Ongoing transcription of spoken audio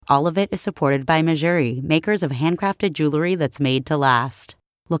All of it is supported by Mejuri, makers of handcrafted jewelry that's made to last.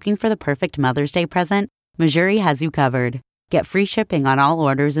 Looking for the perfect Mother's Day present? Mejuri has you covered. Get free shipping on all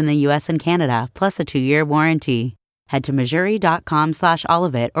orders in the U.S. and Canada, plus a 2-year warranty. Head to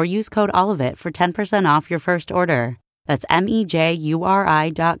mejuri.com/allofit or use code allofit for 10% off your first order. That's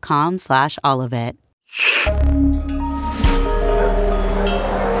mejuri.com/allofit.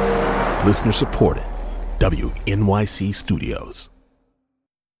 Listener supported. WNYC Studios.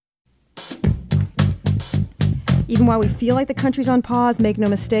 Even while we feel like the country's on pause, make no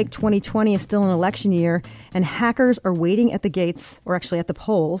mistake, 2020 is still an election year, and hackers are waiting at the gates, or actually at the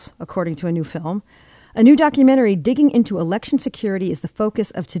polls, according to a new film. A new documentary digging into election security is the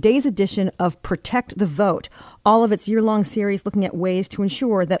focus of today's edition of Protect the Vote, all of its year-long series looking at ways to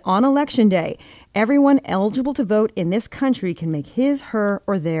ensure that on Election Day, everyone eligible to vote in this country can make his, her,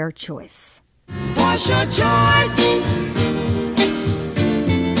 or their choice. What's your choice?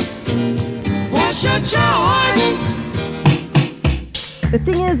 What's your choice? The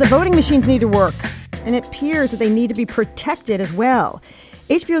thing is, the voting machines need to work, and it appears that they need to be protected as well.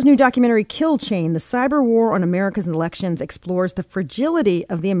 HBO's new documentary, Kill Chain, The Cyber War on America's Elections, explores the fragility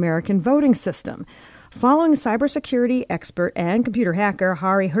of the American voting system. Following cybersecurity expert and computer hacker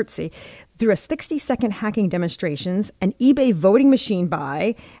Hari Hertzi through a 60-second hacking demonstrations, an eBay voting machine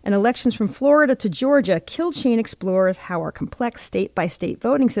buy, and elections from Florida to Georgia, Kill Chain explores how our complex state-by-state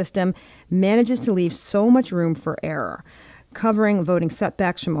voting system manages to leave so much room for error. Covering voting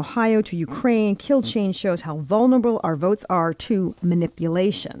setbacks from Ohio to Ukraine, Kill Chain shows how vulnerable our votes are to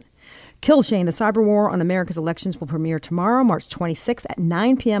manipulation. Kill Chain, The Cyber War on America's Elections will premiere tomorrow, March 26th at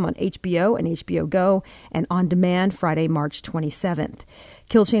 9 p.m. on HBO and HBO Go, and on demand Friday, March 27th.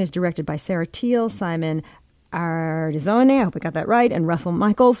 Kill Chain is directed by Sarah Teal, Simon Ardizzone, I hope I got that right, and Russell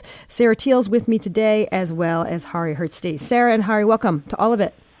Michaels. Sarah Teal's with me today, as well as Hari Hertzi. Sarah and Hari, welcome to all of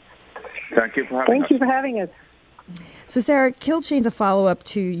it. Thank you for having us. Thank you for having us. So, Sarah, Kill Chain's a follow-up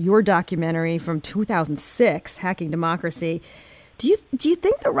to your documentary from 2006, Hacking Democracy. Do you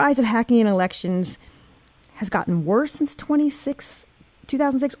think the rise of hacking in elections has gotten worse since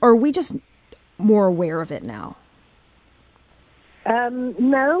 2006, or are we just more aware of it now?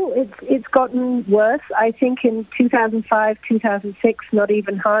 No, it's gotten worse. I think in 2005, 2006, not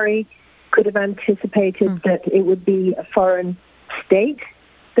even Hari could have anticipated that it would be a foreign state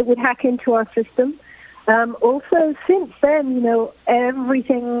that would hack into our system. Also, since then,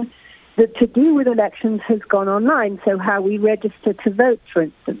 everything that to do with elections has gone online. So how we register to vote, for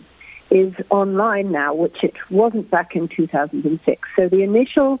instance, is online now, which it wasn't back in 2006. So the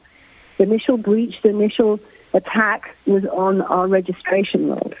initial breach, the initial attack was on our registration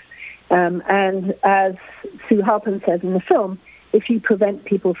rolls. And as Sue Halpern says in the film, if you prevent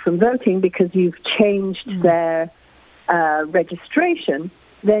people from voting because you've changed their registration,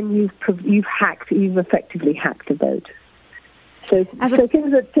 then you've effectively hacked the vote. So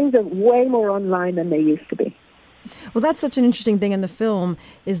things are way more online than they used to be. Well, that's such an interesting thing in the film,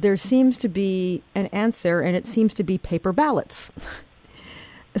 is there seems to be an answer, and it seems to be paper ballots.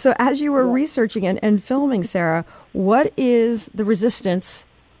 So as you were researching and filming, Sarah, what is the resistance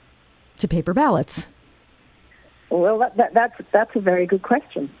to paper ballots? Well, that's a very good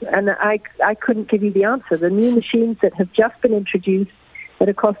question, and I couldn't give you the answer. The new machines that have just been introduced at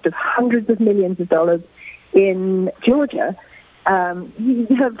a cost of hundreds of millions of dollars in Georgia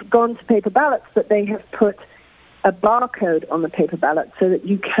have gone to paper ballots, but they have put a barcode on the paper ballot so that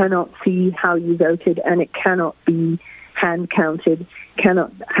you cannot see how you voted, and it cannot be hand counted,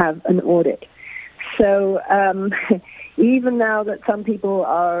 cannot have an audit. So even now that some people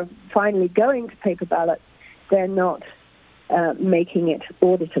are finally going to paper ballots, they're not making it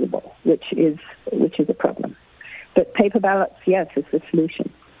auditable, which is a problem. But paper ballots, yes, is the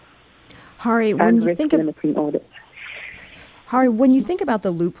solution. Hari, when you think limiting audits. Hari, when you think about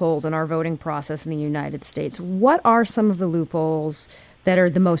the loopholes in our voting process in the United States, what are some of the loopholes that are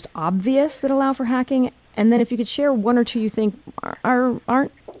the most obvious that allow for hacking? And then if you could share one or two you think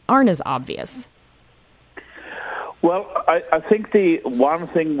aren't as obvious. Well, I think the one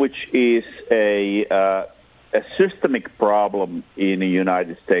thing which is a systemic problem in the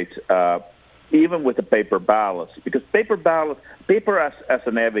United States, even with the paper ballots, because paper as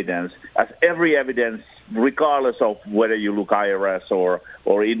an evidence, as every evidence, regardless of whether you look IRS or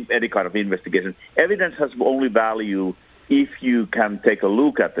in any kind of investigation, evidence has only value if you can take a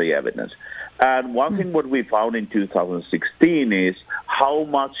look at the evidence. And one thing what we found in 2016 is how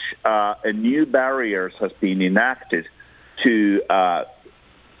much new barriers has been enacted to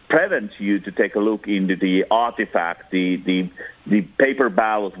prevent you to take a look into the artifact, the paper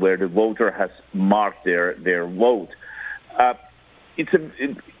ballot where the voter has marked their vote.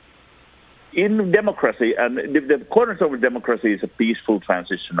 in democracy, and the cornerstone of democracy is a peaceful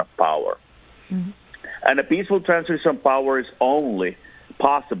transition of power. Mm-hmm. And a peaceful transition of power is only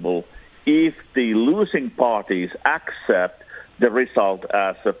possible if the losing parties accept the result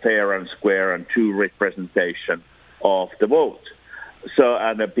as a fair and square and true representation of the vote. So,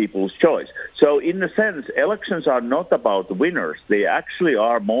 and the people's choice. So, in a sense, elections are not about the winners. They actually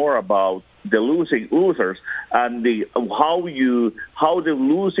are more about the losers and how the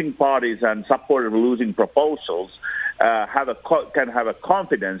losing parties and supporters of losing proposals can have a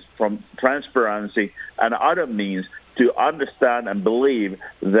confidence from transparency and other means to understand and believe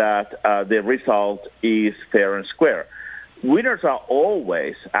that the result is fair and square. Winners are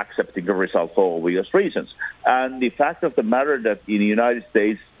always accepting the result for obvious reasons. And the fact of the matter that in the United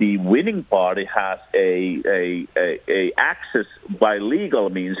States, the winning party has a access by legal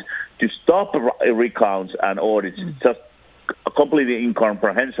means to stop recounts and audits is just completely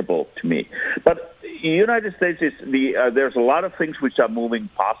incomprehensible to me. But the United States there's a lot of things which are moving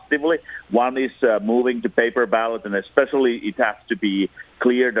positively. One is moving to paper ballot, and especially it has to be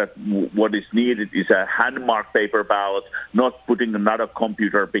clear that what is needed is a hand-marked paper ballot, not putting another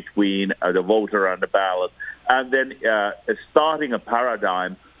computer between the voter and the ballot, and then starting a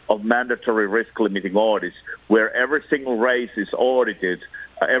paradigm of mandatory risk-limiting audits where every single race is audited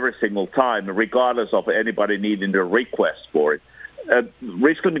every single time, regardless of anybody needing a request for it.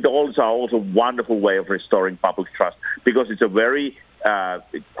 Risk-limited audits are also a wonderful way of restoring public trust because it's a very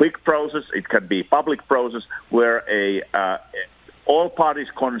quick process. It can be a public process where all parties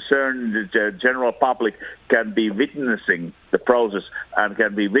concerned, the general public, can be witnessing the process and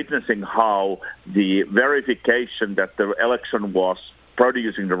can be witnessing how the verification that the election was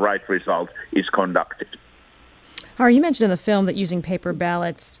producing the right result is conducted. Harry, you mentioned in the film that using paper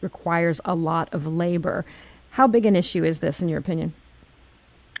ballots requires a lot of labor. How big an issue is this, in your opinion?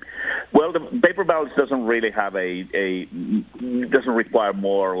 Well, the paper ballots doesn't really have doesn't require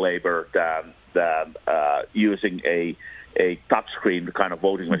more labor than using a touchscreen kind of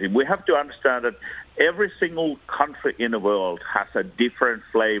voting machine. We have to understand that every single country in the world has a different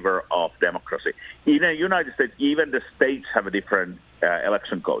flavor of democracy. In the United States, even the states have a different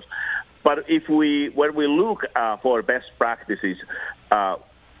election codes. But when we look for best practices,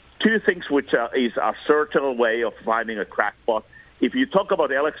 two things which is a certain way of finding a crackpot. If you talk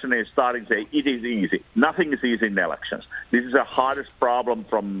about election and starting to say it is easy, nothing is easy in elections. This is the hardest problem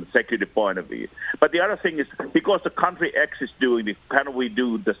from security point of view. But the other thing is, because the country X is doing it, can we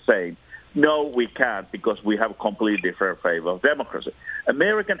do the same? No, we can't, because we have a completely different flavor of democracy.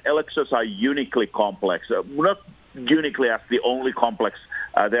 American elections are uniquely complex, not uniquely as the only complex.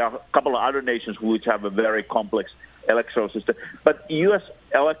 There are a couple of other nations which have a very complex electoral system. But U.S.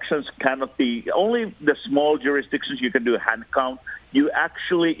 elections cannot be, only the small jurisdictions you can do a hand count. You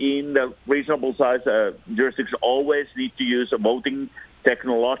actually, in the reasonable size jurisdictions, always need to use a voting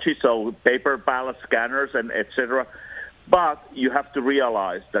technology, so paper ballot scanners and etc. But you have to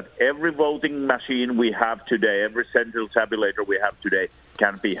realize that every voting machine we have today, every central tabulator we have today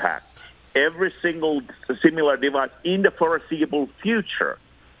can be hacked. Every single similar device in the foreseeable future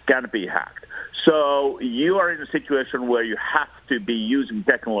can be hacked. So you are in a situation where you have to be using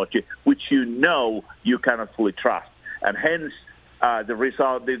technology which you cannot fully trust. And hence, the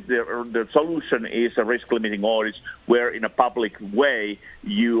result, the solution is a risk-limiting audit where in a public way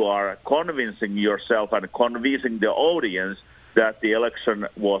you are convincing yourself and convincing the audience that the election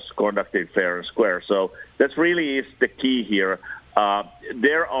was conducted fair and square. So that really is the key here.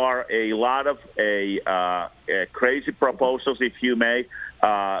 There are a lot of crazy proposals, if you may,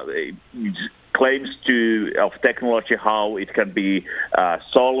 claims of technology, how it can be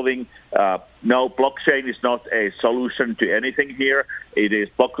solving. No, blockchain is not a solution to anything here. It is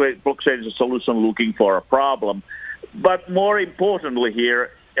blockchain is a solution looking for a problem. But more importantly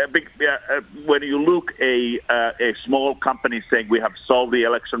here, when you look a small company saying we have solved the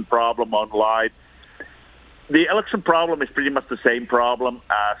election problem online, the election problem is pretty much the same problem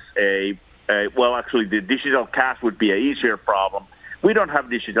as actually the digital cash would be an easier problem. We don't have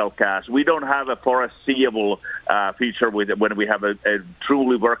digital cash. We don't have a foreseeable feature when we have a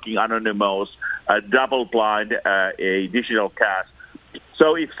truly working anonymous, double-blind, a digital cash.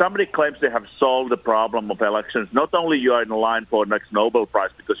 So if somebody claims they have solved the problem of elections, not only you are in line for the next Nobel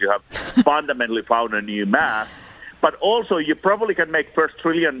Prize because you have fundamentally found a new math, but also you probably can make first $1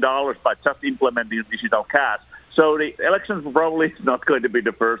 trillion by just implementing digital cash. So the elections probably is not going to be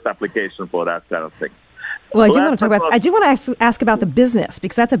the first application for that kind of thing. Well, I do want to talk about. I do want to ask about the business,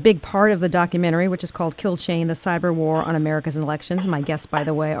 because that's a big part of the documentary, which is called Kill Chain: The Cyber War on America's Elections. My guests, by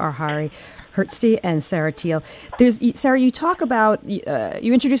the way, are Hari Hertzty and Sarah Teal. Sarah, you talk about,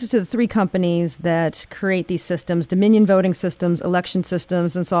 you introduce us to the three companies that create these systems: Dominion Voting Systems, Election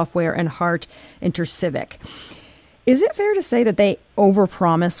Systems and Software, and Hart Intercivic. Is it fair to say that they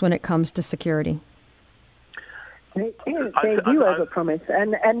overpromise when it comes to security? They do overpromise,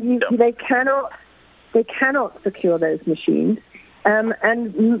 and they cannot secure those machines. And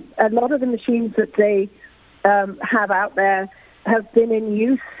a lot of the machines that they have out there have been in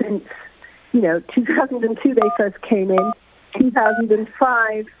use since 2002. They first came in.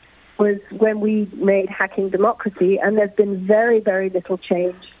 2005 was when we made Hacking Democracy, and there's been very, very little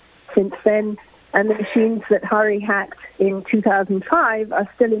change since then. And the machines that Hari hacked in 2005 are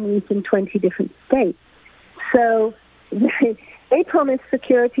still in use in 20 different states. So they promise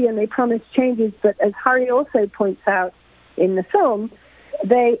security and they promise changes, but as Hari also points out in the film,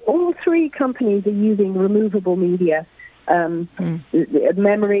 all three companies are using removable media,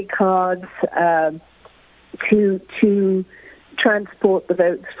 memory cards, to transport the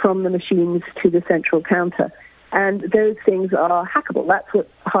votes from the machines to the central counter. And those things are hackable. That's what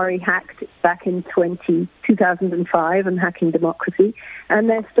Hari hacked back in 2005 and Hacking Democracy, and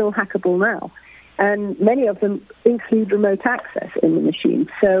they're still hackable now. And many of them include remote access in the machine.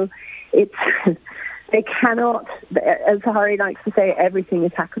 So they cannot, as Hari likes to say, everything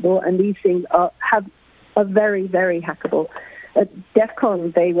is hackable, and these things are very, very hackable. At DEF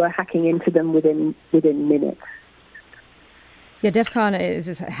CON, they were hacking into them within minutes. Yeah, DEF CON is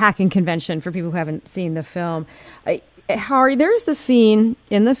this hacking convention for people who haven't seen the film. Hari, there's the scene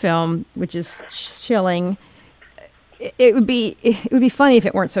in the film which is chilling. It would be funny if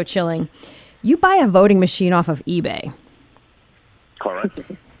it weren't so chilling. You buy a voting machine off of eBay. Correct.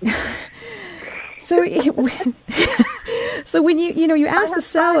 So when you ask the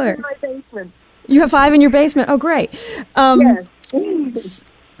seller, 5 in my basement. You have 5 in your basement. Oh, great. Yes.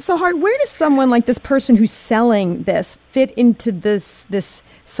 So, Hari, where does someone like this person who's selling this fit into this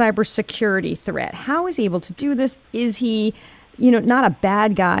cybersecurity threat? How is he able to do this? Is he, not a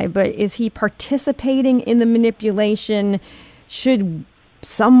bad guy, but is he participating in the manipulation? Should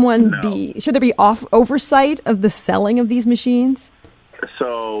there be oversight of the selling of these machines?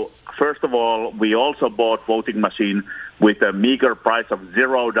 So, first of all, we also bought voting machine with a meager price of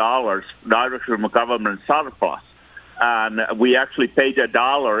 $0 directly from a government surplus. And we actually paid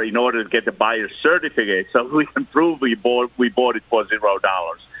 $1 in order to get the buyer's certificate, so we can prove we bought it for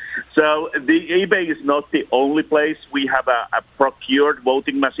 $0. So the eBay is not the only place. We have a procured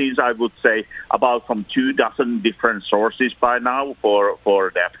voting machines, I would say, about from 24 different sources by now for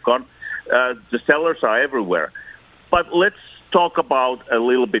DEF CON. The sellers are everywhere. But let's talk about a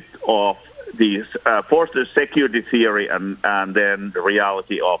little bit of these, first the security theory and then the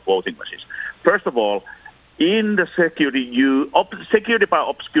reality of voting machines. First of all, in the security by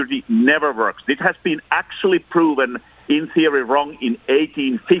obscurity never works. It has been actually proven in theory wrong in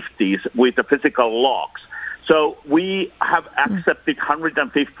 1850s with the physical locks. So we have accepted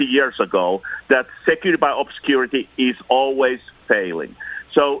 150 years ago that security by obscurity is always failing.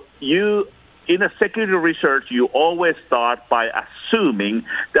 So in a security research, you always start by assuming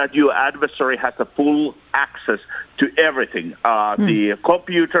that your adversary has a full access to everything, the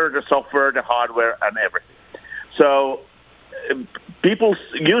computer, the software, the hardware, and everything. So people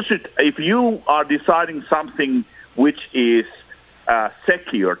use it, if you are deciding something which is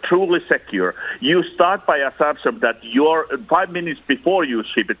secure, truly secure, you start by assumption that 5 minutes before you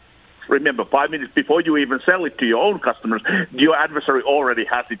ship it, remember, 5 minutes before you even sell it to your own customers, your adversary already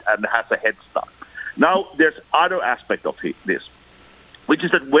has it and has a head start. Now, there's other aspect of this, which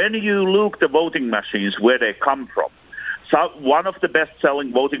is that when you look the voting machines, where they come from, so one of the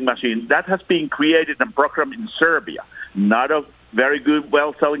best-selling voting machines that has been created and programmed in Serbia, not a very good,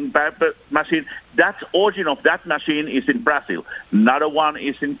 well-selling machine. That origin of that machine is in Brazil. Another one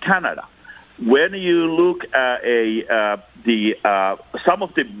is in Canada. When you look at some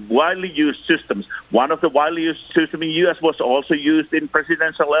of the widely used systems, one of the widely used systems in the U.S. was also used in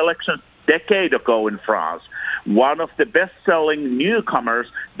presidential elections a decade ago in France. One of the best-selling newcomers,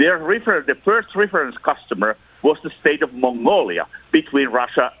 the first reference customer was the state of Mongolia between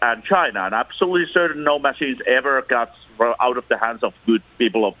Russia and China. And absolutely certain no machines ever got out of the hands of good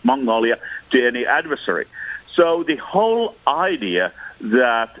people of Mongolia to any adversary. So the whole idea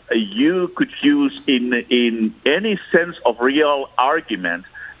that you could use in any sense of real argument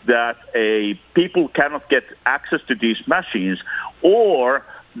that people cannot get access to these machines, or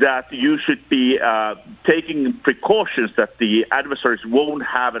that you should be taking precautions that the adversaries won't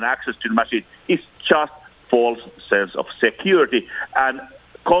have an access to the machine, is just false sense of security and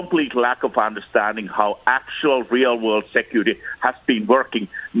complete lack of understanding how actual real-world security has been working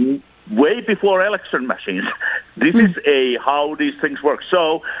way before election machines. This is how these things work.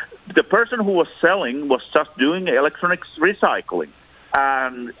 So the person who was selling was just doing electronics recycling,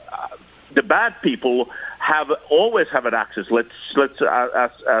 and the bad people always have an access. Let's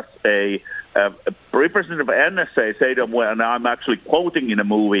as a representative of NSA say to him, and I'm actually quoting in a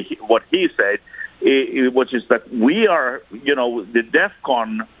movie what he said, which is that we are, the DEF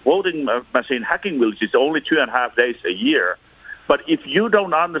CON voting machine hacking village is only 2.5 days a year. But if you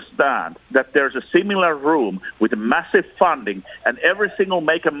don't understand that there's a similar room with massive funding and every single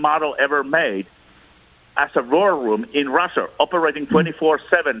make and model ever made as a war room in Russia, operating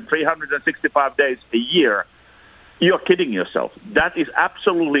 24/7, 365 days a year, you're kidding yourself. That is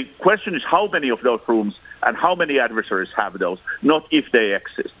absolutely, question is how many of those rooms and how many adversaries have those, not if they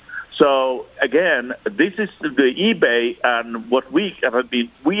exist. So again, this is the eBay, and what we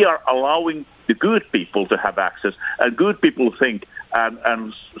are allowing the good people to have access, and good people think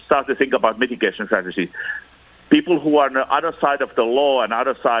and start to think about mitigation strategies. People who are on the other side of the law and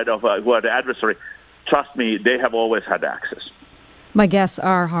other side of who are the adversary, trust me, they have always had access. My guests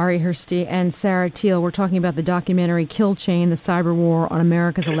are Hari Hristi and Sarah Teal. We're talking about the documentary Kill Chain, the Cyber War on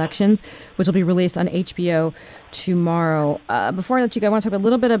America's Elections, which will be released on HBO tomorrow. Before I let you go, I want to talk a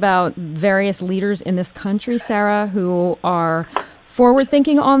little bit about various leaders in this country, Sarah, who are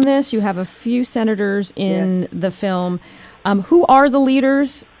forward-thinking on this. You have a few senators in the film. Who are the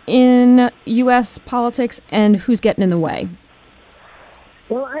leaders in U.S. politics, and who's getting in the way?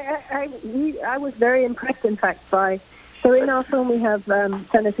 Well, I was very impressed, in fact, by... So in our film we have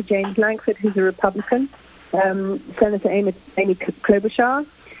Senator James Lankford, who's a Republican, Senator Amy Klobuchar,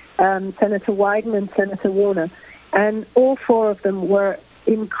 Senator Wyden, and Senator Warner. And all four of them were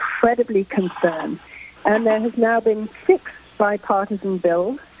incredibly concerned. And there has now been 6 bipartisan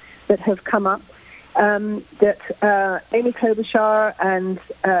bills that have come up that Amy Klobuchar and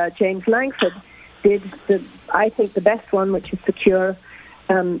James Lankford did, I think, the best one, which is Secure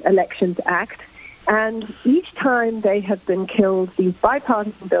Elections Act. And each time they have been killed, these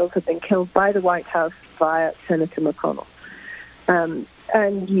bipartisan bills have been killed by the White House via Senator McConnell.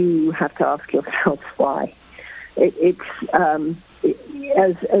 And you have to ask yourself why. As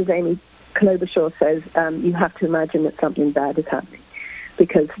Amy Klobuchar says, you have to imagine that something bad is happening,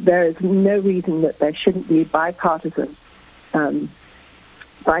 because there is no reason that there shouldn't be a bipartisan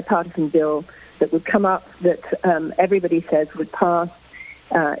bill that would come up that everybody says would pass,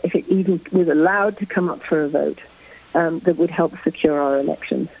 if it even was allowed to come up for a vote, that would help secure our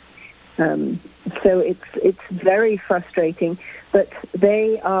elections. So it's very frustrating, but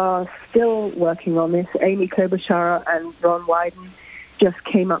they are still working on this. Amy Klobuchar and Ron Wyden just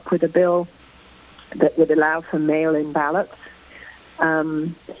came up with a bill that would allow for mail-in ballots.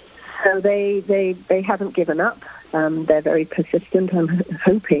 So they haven't given up. They're very persistent. I'm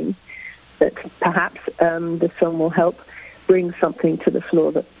hoping that perhaps this film will help bring something to the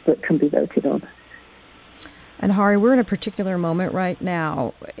floor that can be voted on. And Hari, we're in a particular moment right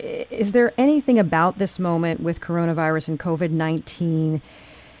now. Is there anything about this moment with coronavirus and COVID-19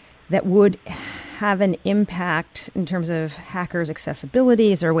 that would have an impact in terms of hackers'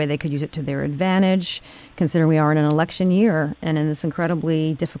 accessibility? Is there a way they could use it to their advantage, considering we are in an election year and in this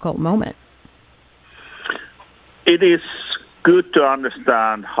incredibly difficult moment? It is good to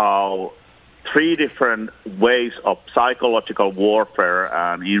understand how 3 different ways of psychological warfare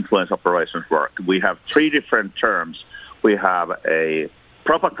and influence operations work. We have 3 different terms. We have a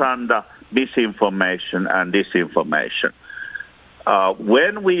propaganda, misinformation, and disinformation.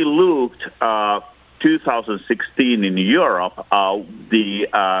 When we looked 2016 in Europe,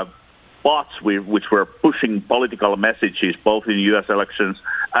 the bots which were pushing political messages both in U.S. elections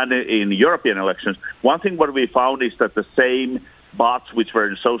and in European elections, one thing what we found is that the same bots which were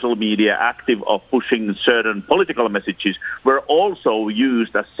in social media active of pushing certain political messages were also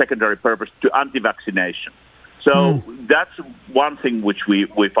used as secondary purpose to anti-vaccination. So that's one thing which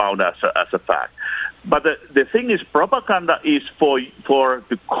we found as a fact. But the thing is, propaganda is for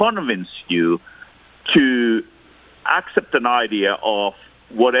to convince you to accept an idea of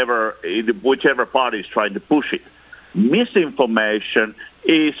whichever party is trying to push it. Misinformation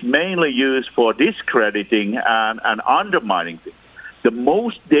is mainly used for discrediting and undermining things. The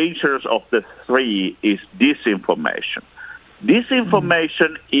most dangerous of the 3 is disinformation.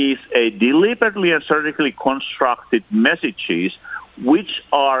 Disinformation is a deliberately and surgically constructed messages which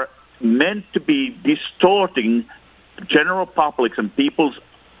are meant to be distorting general public and people's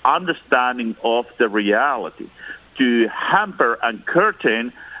understanding of the reality, to hamper and curtail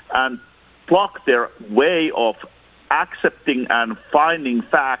and block their way of accepting and finding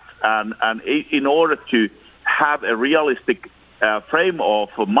facts, and in order to have a realistic frame of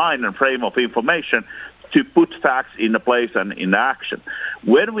mind and frame of information to put facts in place and in action.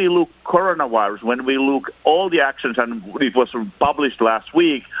 When we look coronavirus, when we look all the actions, and it was published last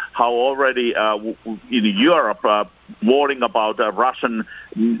week, how already in Europe warning about Russian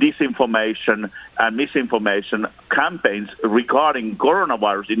disinformation and misinformation campaigns regarding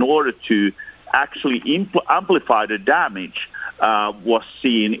coronavirus in order to actually amplify the damage was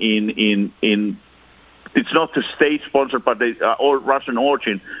seen in it's not the state-sponsored, but or Russian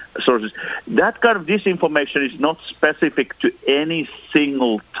origin sources. That kind of disinformation is not specific to any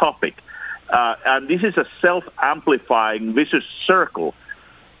single topic. And this is a self-amplifying vicious circle.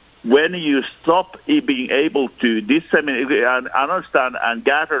 When you stop being able to disseminate and understand and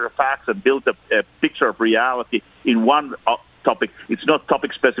gather the facts and build a picture of reality in one topic, it's not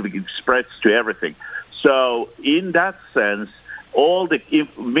topic-specific, it spreads to everything. So in that sense, all the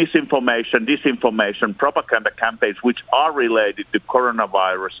misinformation, disinformation, propaganda campaigns which are related to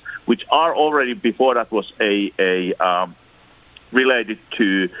coronavirus, which are already before that was related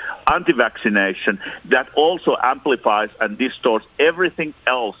to anti-vaccination, that also amplifies and distorts everything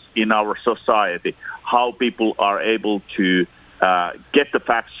else in our society, how people are able to get the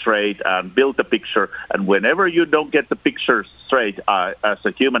facts straight and build the picture. And whenever you don't get the picture straight as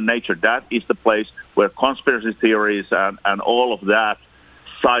a human nature, that is the place where conspiracy theories and all of that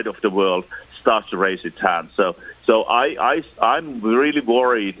side of the world starts to raise its hand. So I'm really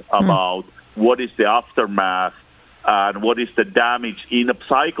worried about what is the aftermath and what is the damage in a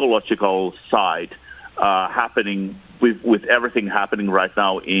psychological side happening with everything happening right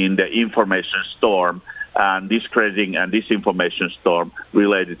now in the information storm and discrediting and disinformation storm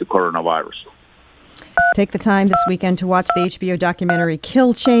related to coronavirus. Take the time this weekend to watch the HBO documentary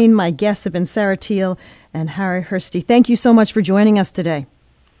Kill Chain. My guests have been Sarah Teal and Harry Hursty. Thank you so much for joining us today.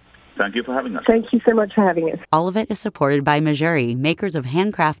 Thank you for having us. Thank you so much for having us. All of it is supported by Mejuri, makers of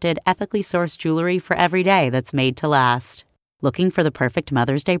handcrafted, ethically sourced jewelry for every day that's made to last. Looking for the perfect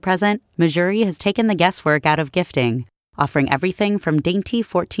Mother's Day present? Mejuri has taken the guesswork out of gifting, offering everything from dainty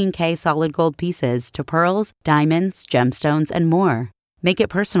 14K solid gold pieces to pearls, diamonds, gemstones, and more. Make it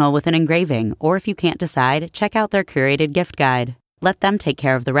personal with an engraving, or if you can't decide, check out their curated gift guide. Let them take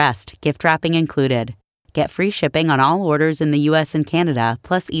care of the rest, gift wrapping included. Get free shipping on all orders in the U.S. and Canada,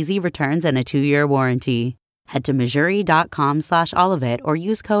 plus easy returns and a 2-year warranty. Head to Mejuri.com/allofit or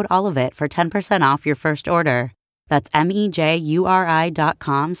use code allofit for 10% off your first order. That's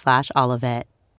MEJURI.com/allofit.